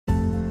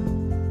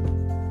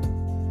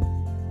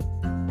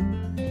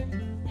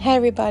Hey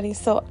everybody,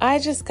 so I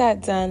just got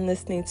done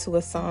listening to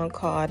a song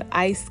called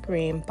Ice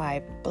Cream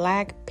by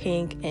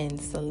Blackpink and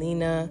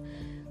Selena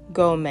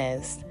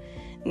Gomez.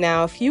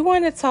 Now, if you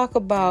want to talk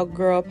about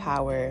girl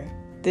power,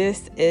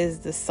 this is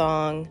the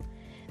song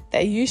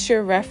that you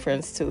should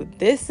reference to.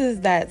 This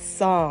is that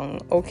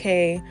song,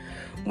 okay?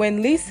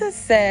 When Lisa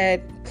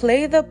said,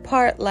 play the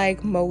part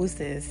like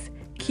Moses,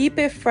 keep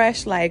it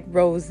fresh like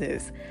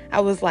roses,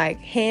 I was like,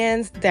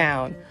 hands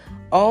down.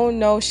 Oh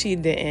no, she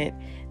didn't.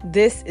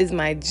 This is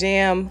my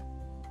jam.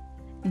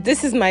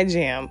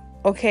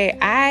 Okay,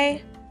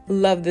 I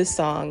love this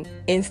song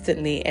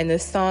instantly, and the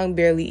song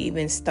barely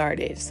even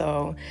started.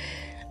 So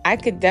I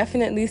could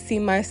definitely see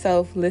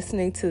myself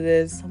listening to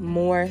this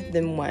more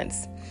than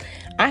once.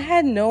 I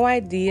had no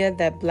idea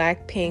that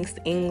Blackpink's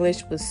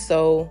English was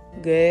so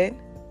good.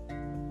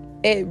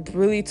 It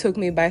really took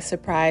me by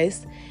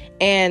surprise.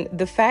 And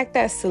the fact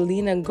that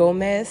Selena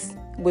Gomez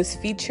was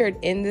featured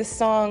in this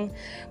song,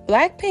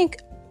 Blackpink,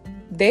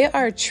 they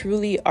are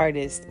truly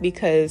artists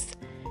because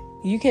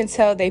you can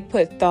tell they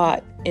put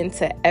thought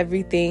into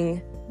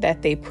everything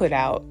that they put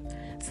out.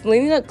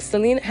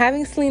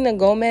 Having Selena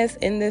Gomez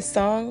in this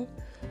song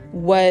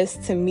was,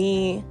 to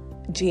me,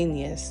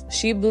 genius.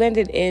 She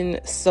blended in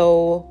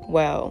so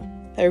well.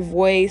 Her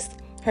voice,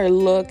 her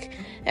look,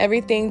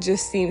 everything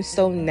just seemed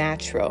so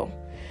natural.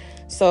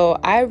 So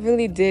I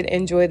really did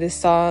enjoy this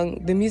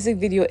song. The music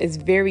video is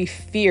very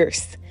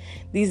fierce.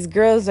 These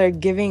girls are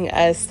giving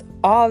us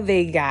all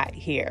they got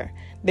here.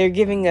 They're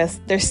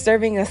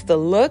serving us the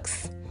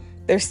looks,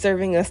 they're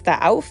serving us the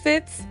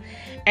outfits,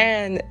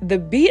 and the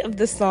beat of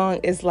the song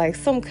is like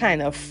some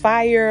kind of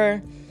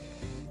firefighter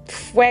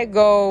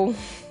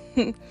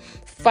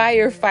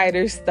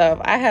stuff.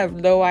 I have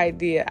no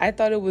idea. I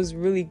thought it was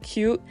really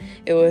cute.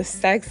 It was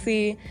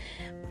sexy,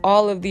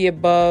 all of the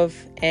above,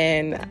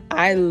 and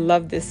I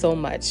love this so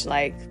much,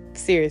 like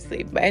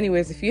seriously. But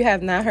anyways, if you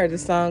have not heard the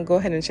song, go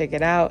ahead and check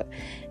it out,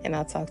 and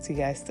I'll talk to you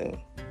guys soon.